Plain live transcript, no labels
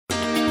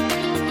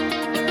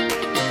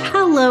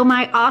Hello,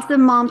 my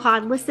awesome Mom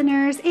Pod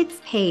listeners.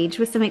 It's Paige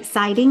with some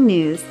exciting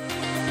news.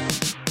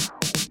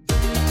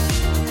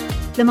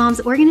 The Moms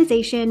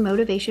Organization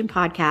Motivation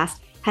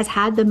Podcast has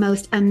had the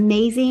most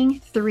amazing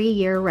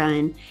 3-year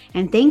run.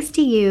 And thanks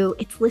to you,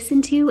 it's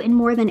listened to in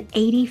more than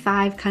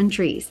 85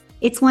 countries.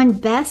 It's won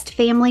Best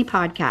Family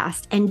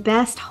Podcast and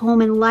Best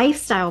Home and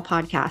Lifestyle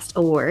Podcast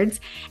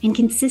awards and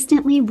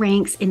consistently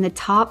ranks in the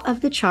top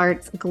of the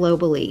charts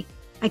globally.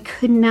 I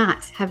could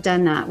not have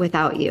done that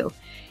without you.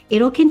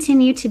 It'll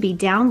continue to be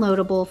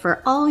downloadable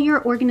for all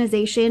your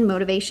organization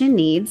motivation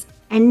needs.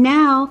 And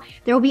now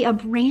there will be a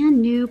brand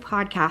new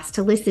podcast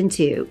to listen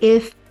to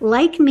if,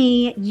 like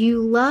me,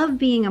 you love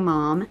being a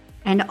mom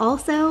and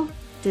also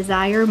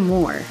desire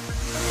more.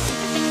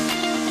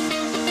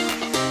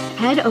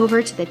 Head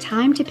over to the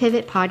Time to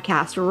Pivot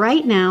podcast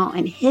right now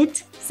and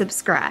hit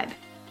subscribe.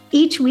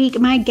 Each week,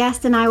 my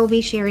guest and I will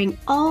be sharing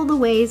all the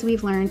ways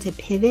we've learned to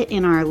pivot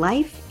in our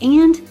life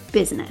and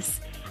business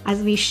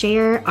as we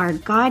share our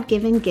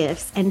God-given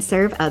gifts and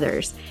serve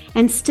others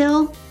and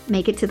still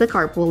make it to the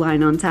carpool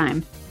line on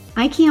time.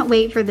 I can't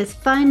wait for this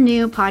fun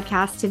new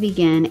podcast to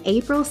begin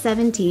April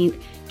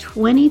 17th,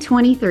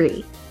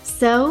 2023.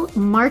 So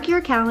mark your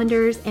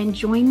calendars and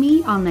join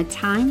me on the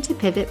Time to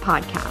Pivot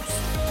podcast.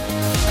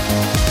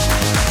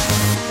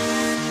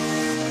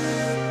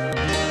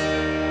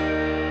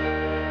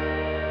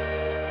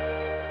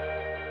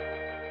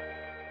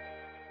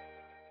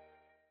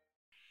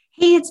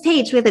 Hey, it's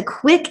Paige with a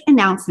quick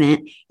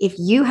announcement. If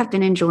you have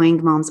been enjoying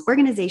the Moms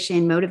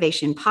Organization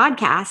Motivation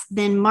Podcast,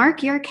 then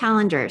mark your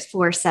calendars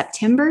for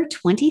September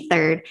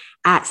 23rd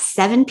at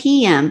 7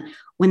 p.m.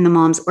 when the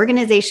Moms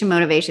Organization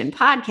Motivation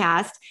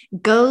Podcast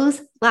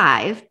goes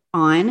live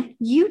on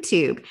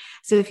YouTube.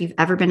 So if you've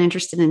ever been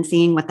interested in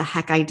seeing what the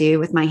heck I do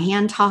with my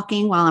hand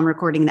talking while I'm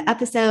recording the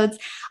episodes,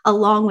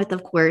 along with,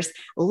 of course,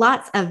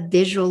 lots of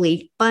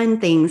visually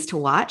fun things to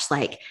watch,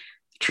 like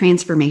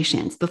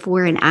transformations,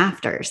 before and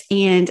afters,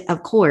 and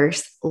of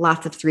course,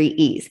 lots of 3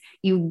 E's.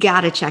 You got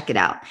to check it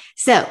out.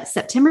 So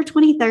September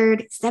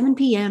 23rd, 7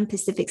 p.m.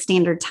 Pacific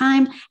Standard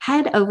Time,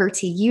 head over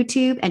to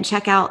YouTube and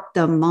check out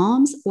the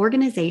Moms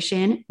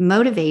Organization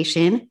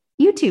Motivation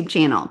YouTube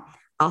channel.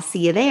 I'll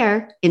see you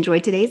there. Enjoy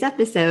today's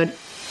episode.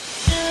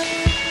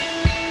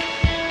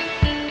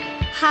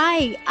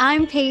 Hi,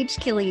 I'm Paige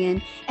Killian,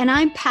 and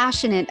I'm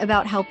passionate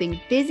about helping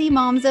busy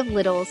moms of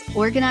littles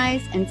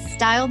organize and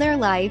style their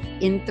life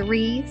in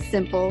 3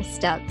 simple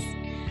steps.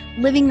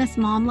 Living this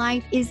mom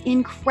life is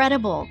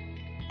incredible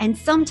and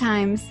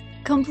sometimes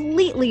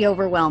completely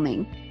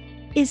overwhelming.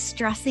 Is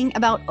stressing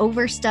about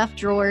overstuffed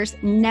drawers,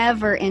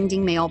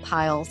 never-ending mail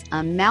piles,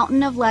 a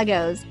mountain of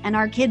Legos, and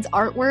our kids'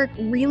 artwork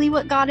really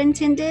what God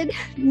intended?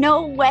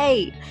 No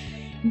way!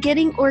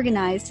 Getting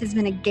organized has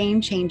been a game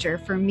changer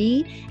for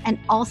me and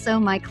also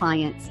my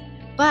clients,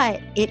 but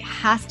it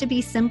has to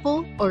be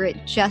simple or it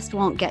just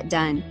won't get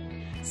done.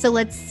 So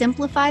let's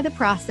simplify the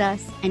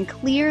process and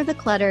clear the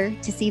clutter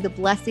to see the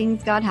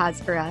blessings God has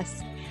for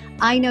us.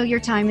 I know your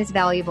time is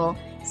valuable,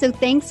 so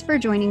thanks for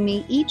joining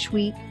me each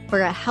week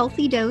for a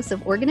healthy dose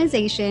of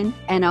organization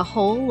and a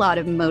whole lot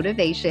of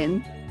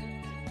motivation.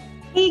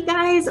 Hey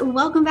guys,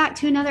 welcome back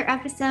to another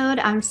episode.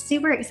 I'm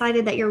super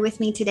excited that you're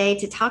with me today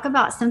to talk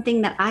about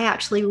something that I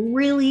actually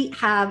really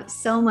have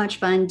so much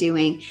fun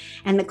doing.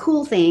 And the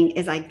cool thing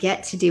is I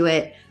get to do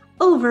it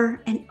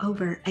over and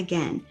over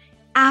again.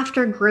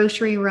 After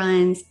grocery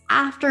runs,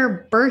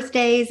 after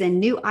birthdays and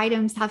new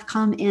items have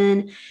come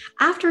in,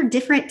 after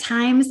different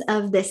times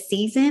of the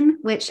season,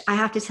 which I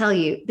have to tell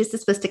you, this is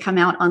supposed to come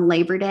out on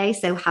Labor Day.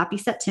 So happy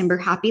September,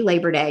 happy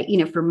Labor Day.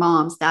 For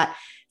moms, that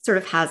sort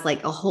of has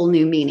like a whole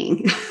new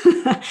meaning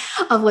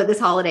of what this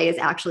holiday is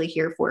actually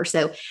here for.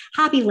 So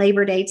happy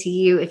Labor Day to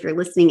you. If you're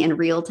listening in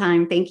real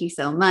time, thank you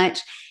so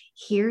much.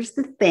 Here's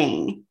the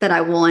thing that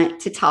I want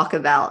to talk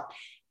about.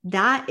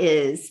 That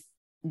is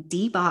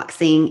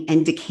deboxing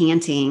and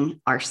decanting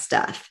our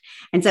stuff.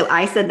 And so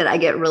I said that I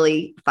get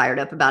really fired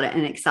up about it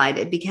and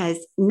excited because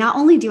not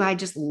only do I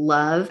just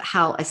love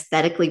how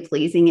aesthetically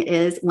pleasing it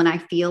is when I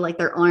feel like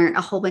there aren't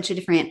a whole bunch of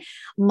different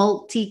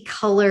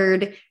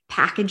multicolored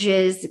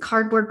packages,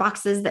 cardboard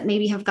boxes that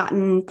maybe have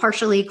gotten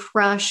partially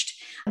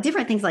crushed,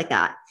 different things like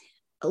that.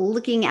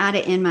 Looking at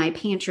it in my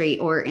pantry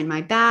or in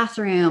my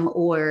bathroom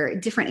or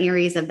different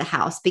areas of the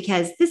house,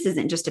 because this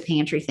isn't just a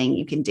pantry thing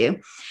you can do.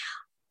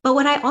 But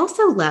what I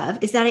also love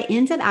is that it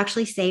ends up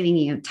actually saving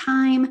you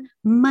time,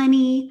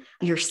 money,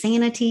 your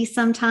sanity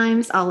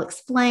sometimes. I'll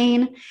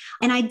explain.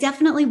 And I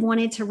definitely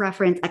wanted to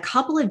reference a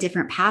couple of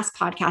different past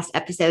podcast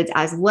episodes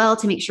as well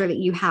to make sure that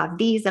you have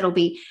these that'll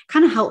be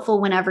kind of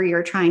helpful whenever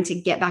you're trying to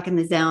get back in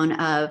the zone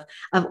of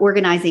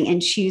organizing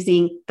and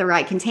choosing the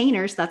right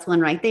containers. That's one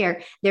right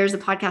there. There's a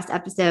podcast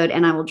episode,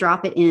 and I will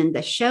drop it in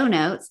the show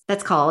notes.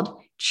 That's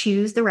called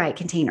Choose the Right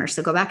Container.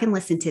 So go back and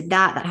listen to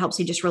that. That helps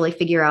you just really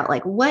figure out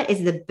like what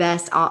is the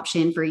best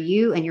option for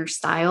you and your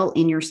style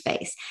in your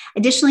space.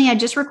 Additionally, I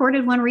just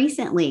recorded one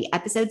recently,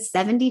 episode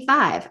 75.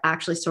 I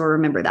actually still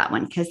remember that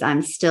one because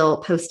I'm still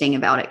posting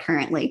about it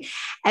currently.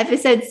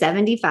 Episode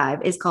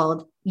 75 is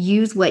called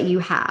use what you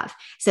have.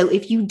 So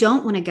if you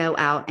don't want to go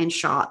out and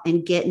shop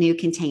and get new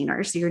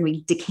containers, so you're going to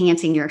be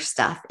decanting your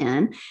stuff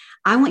in,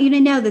 I want you to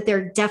know that there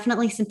are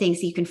definitely some things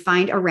that you can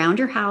find around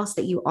your house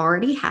that you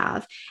already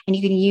have, and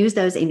you can use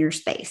those in your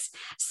space.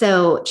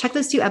 So check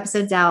those 2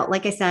 episodes out.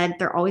 Like I said,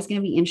 they're always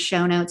going to be in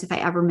show notes if I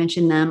ever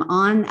mention them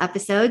on the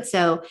episode.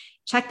 So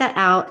check that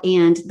out,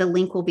 and the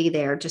link will be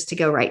there just to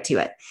go right to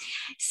it.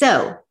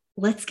 So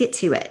let's get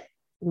to it.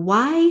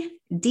 Why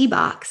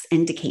debox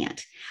and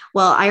decant?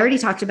 Well, I already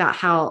talked about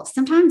how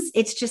sometimes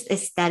it's just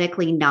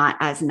aesthetically not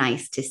as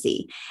nice to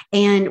see.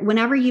 And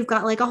whenever you've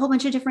got like a whole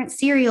bunch of different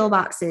cereal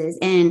boxes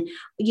and,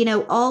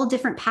 all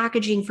different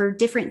packaging for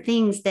different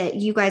things that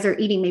you guys are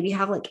eating, maybe you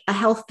have like a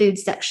health food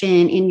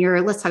section in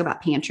your, let's talk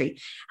about pantry,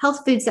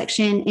 health food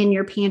section in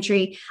your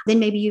pantry. Then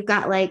maybe you've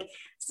got like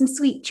some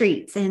sweet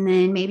treats, and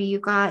then maybe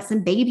you've got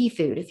some baby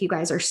food if you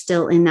guys are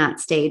still in that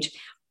stage.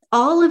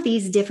 All of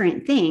these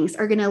different things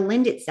are going to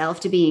lend itself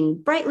to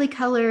being brightly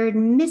colored,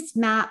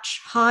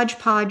 mismatched,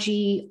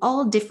 hodgepodgey,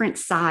 all different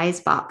size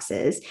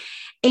boxes.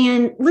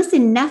 And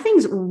listen,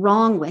 nothing's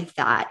wrong with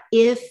that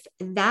if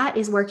that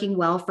is working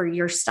well for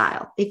your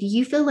style. If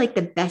you feel like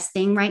the best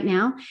thing right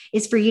now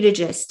is for you to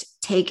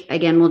just take,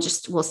 again, we'll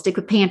stick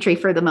with pantry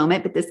for the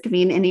moment, but this can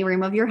be in any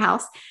room of your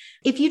house.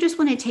 If you just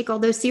want to take all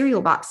those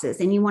cereal boxes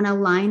and you want to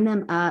line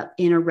them up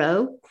in a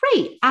row,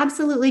 great.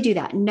 Absolutely do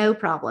that. No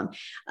problem.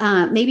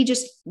 Maybe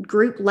just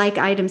group like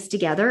items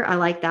together. I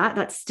like that.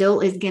 That still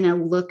is going to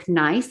look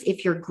nice.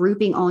 If you're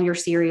grouping all your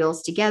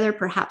cereals together,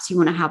 perhaps you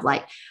want to have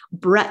like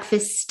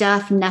breakfast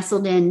stuff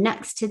nestled in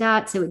next to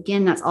that. So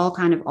again, that's all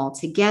kind of all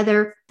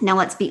together. Now,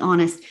 let's be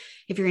honest.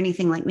 If you're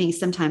anything like me,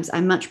 sometimes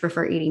I much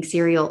prefer eating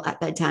cereal at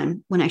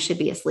bedtime when I should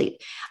be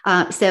asleep.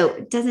 So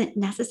it doesn't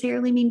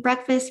necessarily mean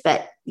breakfast,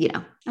 but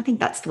I think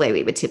that's the way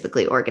we would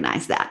typically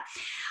organize that.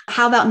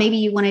 How about maybe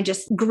you want to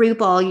just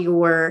group all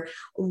your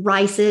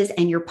rices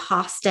and your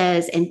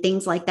pastas and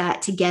things like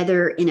that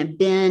together in a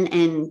bin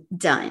and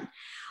done.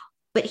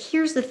 But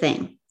here's the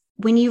thing.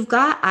 When you've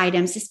got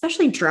items,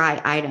 especially dry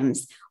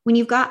items, when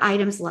you've got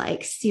items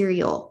like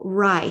cereal,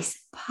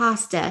 rice,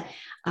 pasta,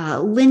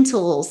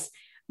 lentils,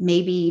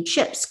 maybe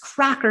chips,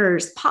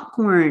 crackers,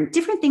 popcorn,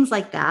 different things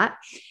like that.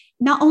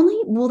 Not only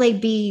will they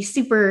be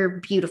super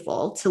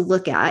beautiful to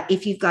look at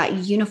if you've got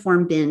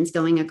uniform bins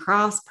going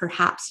across,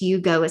 perhaps you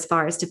go as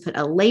far as to put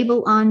a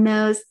label on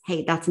those.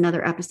 Hey, that's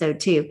another episode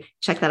too.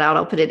 Check that out.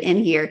 I'll put it in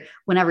here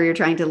whenever you're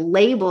trying to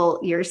label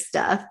your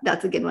stuff.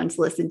 That's a good one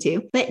to listen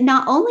to. But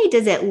not only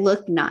does it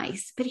look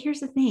nice, but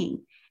here's the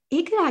thing.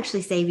 It could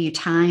actually save you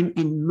time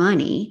and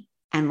money.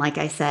 And like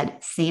I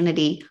said,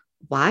 sanity.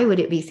 Why would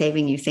it be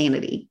saving you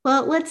sanity?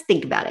 Well, let's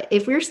think about it.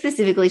 If we're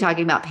specifically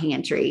talking about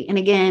pantry, and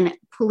again,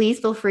 please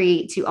feel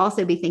free to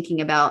also be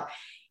thinking about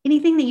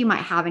anything that you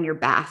might have in your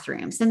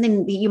bathroom,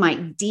 something that you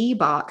might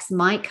debox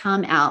might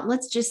come out.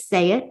 Let's just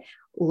say it.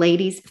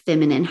 Ladies'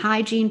 feminine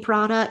hygiene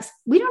products.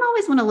 We don't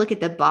always want to look at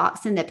the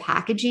box and the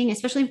packaging,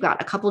 especially if we've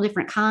got a couple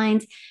different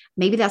kinds.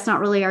 Maybe that's not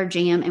really our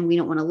jam and we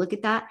don't want to look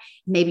at that.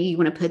 Maybe you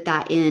want to put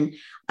that in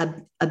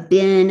a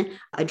bin,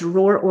 a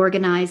drawer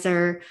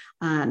organizer.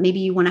 Maybe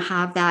you want to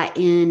have that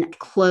in a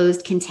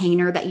closed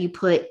container that you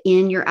put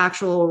in your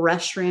actual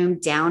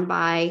restroom down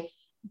by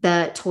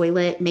the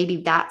toilet. Maybe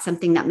that's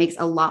something that makes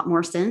a lot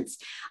more sense.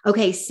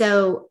 Okay,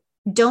 so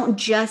don't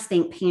just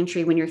think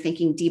pantry when you're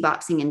thinking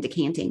deboxing and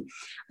decanting.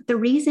 The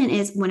reason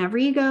is whenever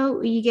you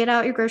get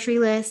out your grocery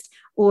list,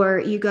 or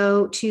you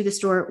go to the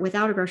store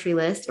without a grocery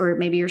list, or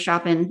maybe you're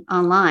shopping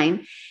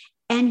online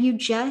and you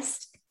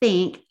just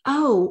think,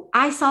 oh,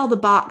 I saw the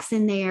box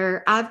in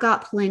there. I've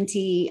got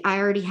plenty. I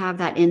already have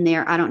that in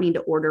there. I don't need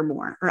to order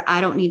more, or I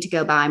don't need to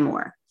go buy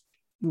more.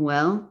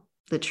 Well,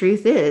 the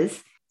truth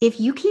is, if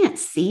you can't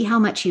see how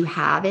much you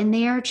have in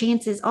there,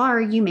 chances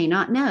are you may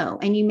not know.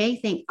 And you may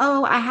think,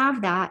 oh, I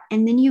have that.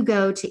 And then you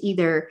go to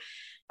either,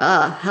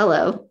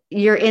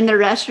 you're in the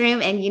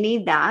restroom and you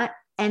need that.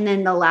 And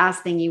then the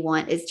last thing you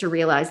want is to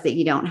realize that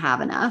you don't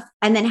have enough.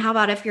 And then how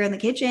about if you're in the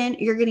kitchen,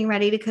 you're getting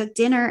ready to cook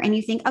dinner and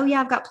you think, oh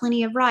yeah, I've got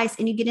plenty of rice.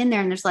 And you get in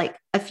there and there's like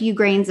a few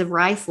grains of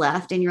rice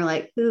left. And you're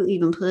like, who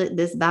even put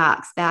this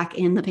box back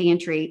in the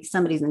pantry?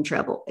 Somebody's in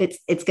trouble.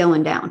 It's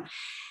going down.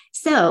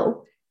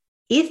 So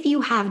if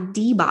you have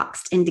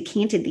deboxed and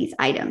decanted these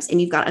items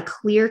and you've got a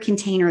clear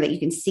container that you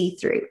can see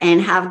through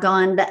and have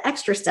gone the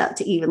extra step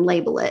to even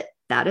label it,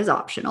 that is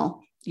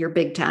optional. You're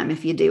big time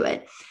if you do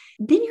it.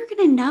 Then you're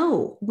going to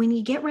know when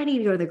you get ready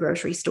to go to the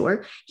grocery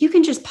store, you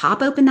can just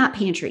pop open that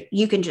pantry.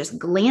 You can just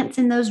glance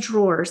in those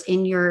drawers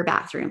in your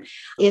bathroom.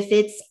 If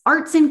it's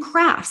arts and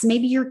crafts,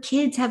 maybe your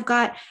kids have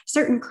got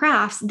certain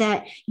crafts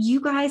that you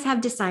guys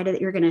have decided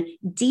that you're going to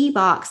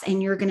debox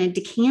and you're going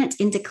to decant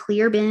into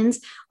clear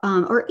bins,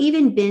 or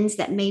even bins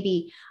that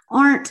maybe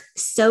aren't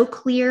so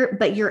clear,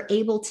 but you're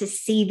able to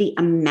see the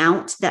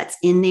amount that's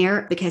in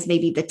there because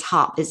maybe the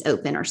top is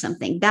open or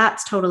something.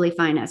 That's totally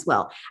fine as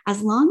well.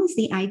 As long as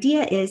the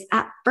idea is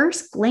at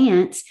first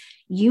glance,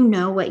 you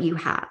know what you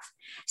have.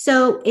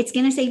 So it's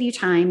going to save you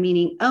time,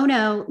 meaning, oh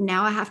no,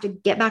 now I have to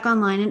get back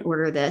online and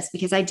order this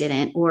because I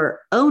didn't. Or,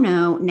 oh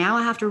no, now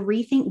I have to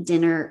rethink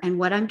dinner and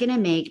what I'm going to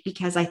make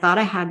because I thought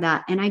I had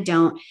that and I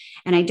don't.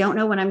 And I don't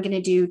know what I'm going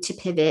to do to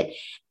pivot.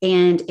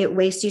 And it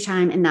wastes you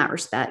time in that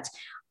respect.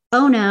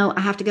 Oh no,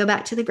 I have to go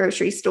back to the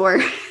grocery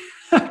store.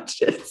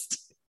 Just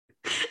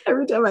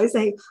every time I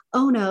say,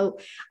 oh no,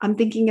 I'm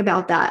thinking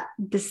about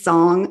the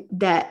song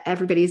that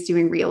everybody's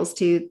doing reels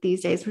to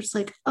these days. We're just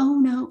like, oh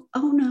no,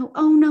 oh no,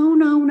 oh no,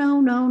 no,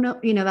 no, no, no.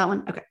 You know that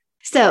one? Okay.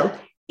 So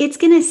it's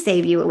going to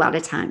save you a lot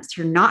of times.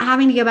 You're not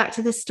having to go back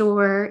to the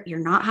store. You're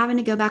not having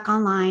to go back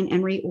online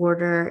and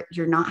reorder.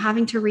 You're not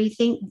having to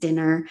rethink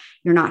dinner.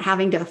 You're not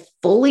having to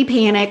fully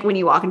panic when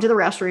you walk into the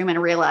restroom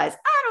and realize,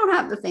 I don't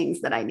have the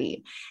things that I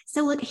need.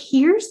 So look,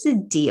 here's the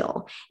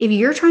deal. If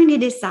you're trying to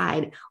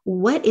decide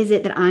what is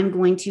it that I'm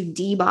going to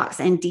debox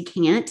and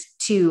decant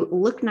to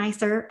look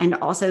nicer and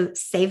also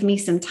save me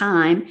some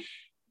time,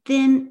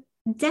 then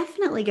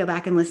definitely go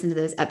back and listen to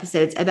those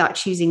episodes about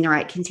choosing the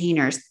right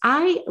containers.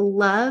 I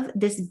love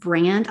this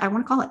brand. I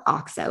want to call it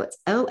OXO. It's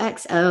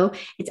OXO.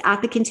 It's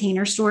at the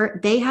Container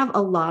Store. They have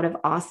a lot of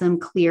awesome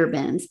clear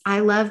bins. I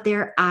love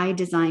their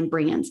iDesign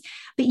brands,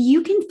 but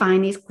you can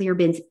find these clear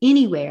bins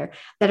anywhere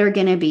that are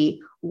going to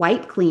be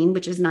wipe clean,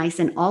 which is nice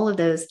in all of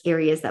those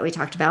areas that we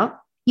talked about.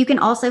 You can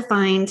also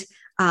find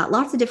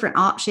lots of different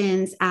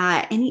options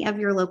at any of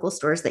your local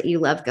stores that you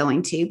love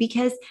going to,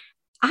 because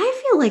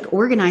I feel like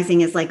organizing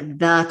is like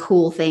the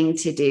cool thing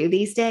to do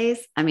these days.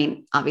 I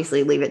mean,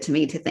 obviously leave it to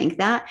me to think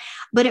that,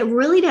 but it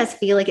really does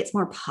feel like it's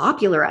more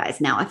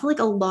popularized now. I feel like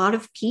a lot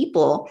of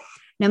people,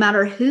 no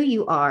matter who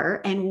you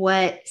are and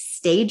what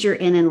stage you're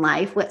in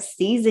life, what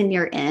season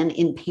you're in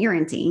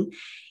parenting,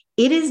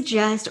 it is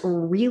just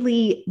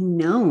really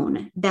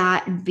known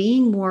that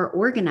being more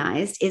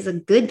organized is a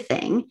good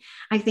thing.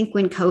 I think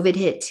when COVID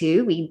hit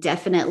too, we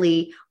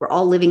definitely were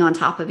all living on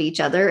top of each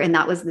other. And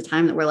that was the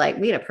time that we're like,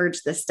 we got to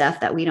purge the stuff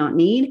that we don't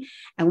need.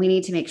 And we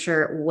need to make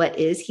sure what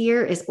is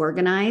here is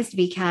organized,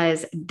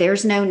 because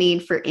there's no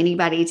need for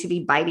anybody to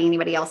be biting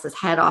anybody else's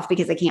head off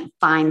because they can't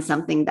find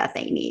something that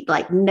they need.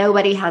 Like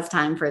nobody has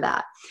time for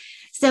that.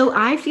 So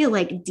I feel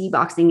like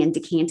deboxing and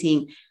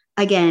decanting,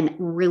 again,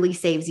 really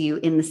saves you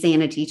in the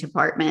sanity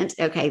department.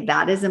 Okay,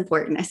 that is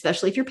important,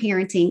 especially if you're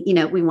parenting. You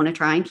know, we want to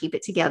try and keep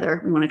it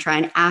together. We want to try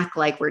and act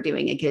like we're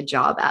doing a good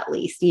job, at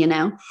least, you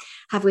know.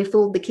 Have we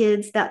fooled the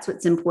kids? That's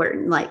what's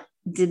important. Like,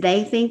 did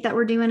they think that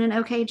we're doing an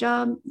okay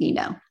job? You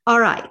know. All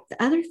right.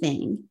 The other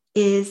thing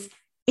is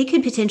it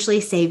could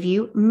potentially save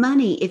you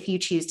money if you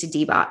choose to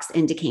debox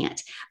and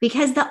decant,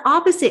 because the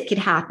opposite could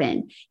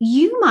happen.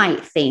 You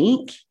might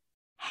think,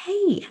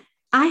 hey,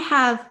 I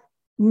have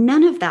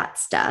none of that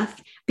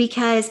stuff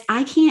because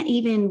I can't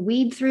even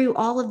weed through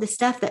all of the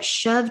stuff that's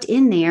shoved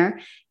in there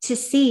to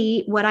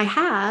see what I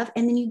have.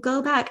 And then you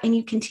go back and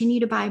you continue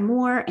to buy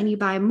more and you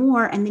buy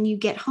more. And then you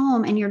get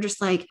home and you're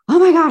just like, oh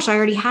my gosh, I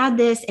already had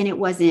this. And it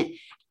wasn't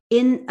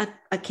in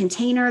a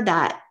container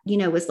that, you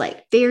know, was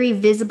like very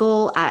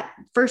visible at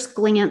first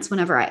glance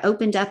whenever I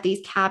opened up these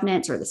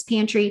cabinets or this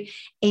pantry.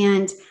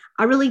 And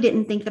I really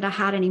didn't think that I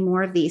had any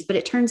more of these, but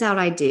it turns out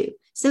I do.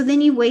 So then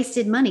you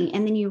wasted money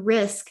and then you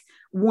risk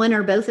one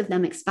or both of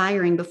them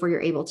expiring before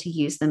you're able to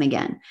use them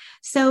again.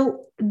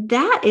 So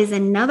that is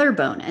another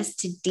bonus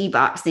to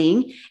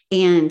deboxing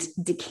and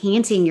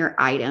decanting your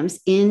items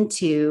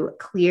into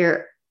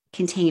clear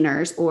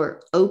containers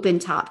or open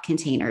top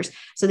containers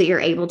so that you're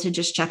able to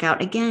just check out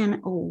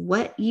again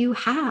what you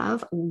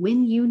have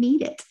when you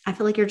need it. I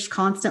feel like you're just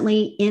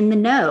constantly in the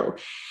know.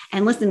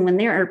 And listen, when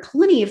there are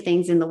plenty of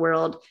things in the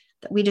world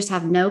that we just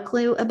have no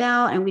clue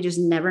about and we just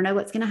never know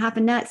what's going to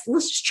happen next,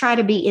 let's just try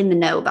to be in the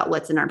know about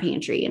what's in our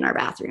pantry and our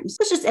bathrooms.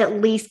 Let's just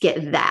at least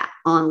get that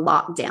on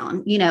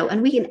lockdown, you know,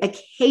 and we can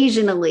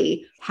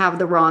occasionally have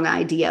the wrong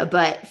idea,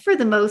 but for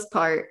the most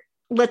part,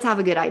 let's have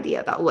a good idea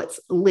about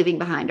what's living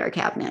behind our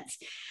cabinets.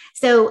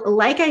 So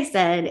like I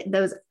said,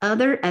 those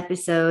other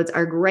episodes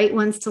are great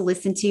ones to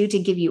listen to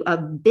give you a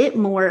bit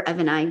more of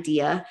an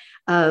idea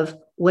of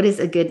what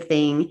is a good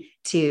thing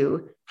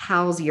to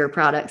house your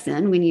products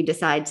in when you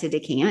decide to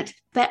decant.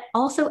 But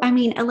also, I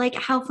mean, like,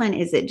 how fun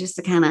is it just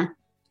to kind of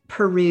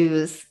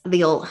peruse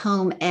the old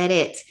home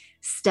edit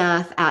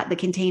stuff at the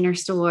Container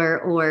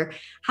Store? Or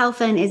how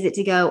fun is it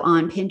to go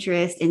on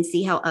Pinterest and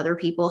see how other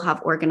people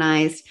have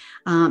organized?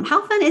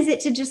 How fun is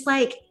it to just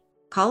like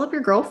call up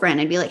your girlfriend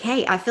and be like,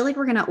 hey, I feel like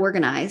we're going to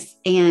organize.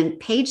 And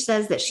Paige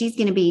says that she's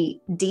going to be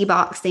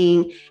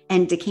deboxing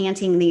and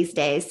decanting these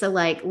days. So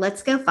like,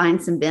 let's go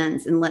find some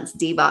bins and let's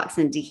debox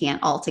and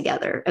decant all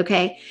together.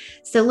 Okay.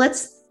 So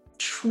let's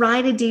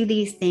try to do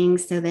these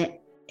things so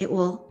that it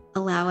will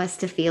allow us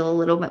to feel a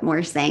little bit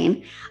more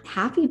sane.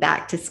 Happy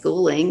back to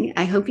schooling.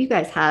 I hope you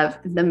guys have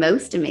the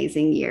most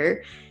amazing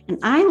year. And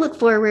I look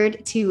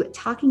forward to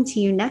talking to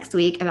you next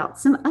week about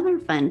some other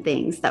fun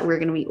things that we're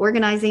going to be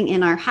organizing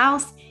in our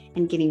house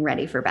and getting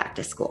ready for back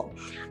to school.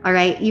 All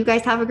right, you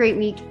guys have a great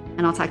week,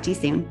 and I'll talk to you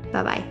soon.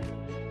 Bye-bye.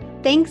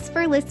 Thanks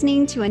for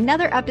listening to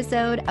another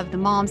episode of the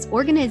Mom's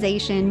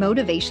Organization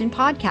Motivation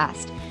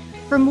Podcast.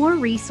 For more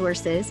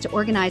resources to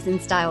organize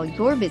and style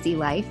your busy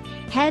life,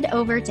 head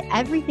over to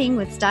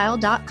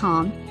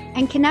everythingwithstyle.com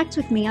and connect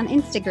with me on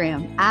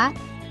Instagram at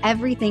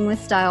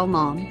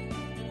everythingwithstylemom.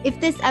 If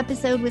this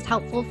episode was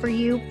helpful for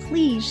you,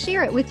 please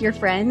share it with your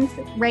friends,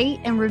 rate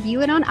and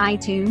review it on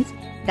iTunes,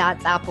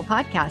 that's Apple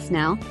Podcasts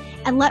now,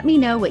 and let me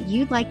know what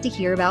you'd like to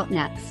hear about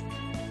next.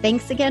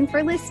 Thanks again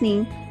for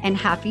listening, and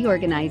happy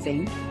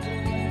organizing.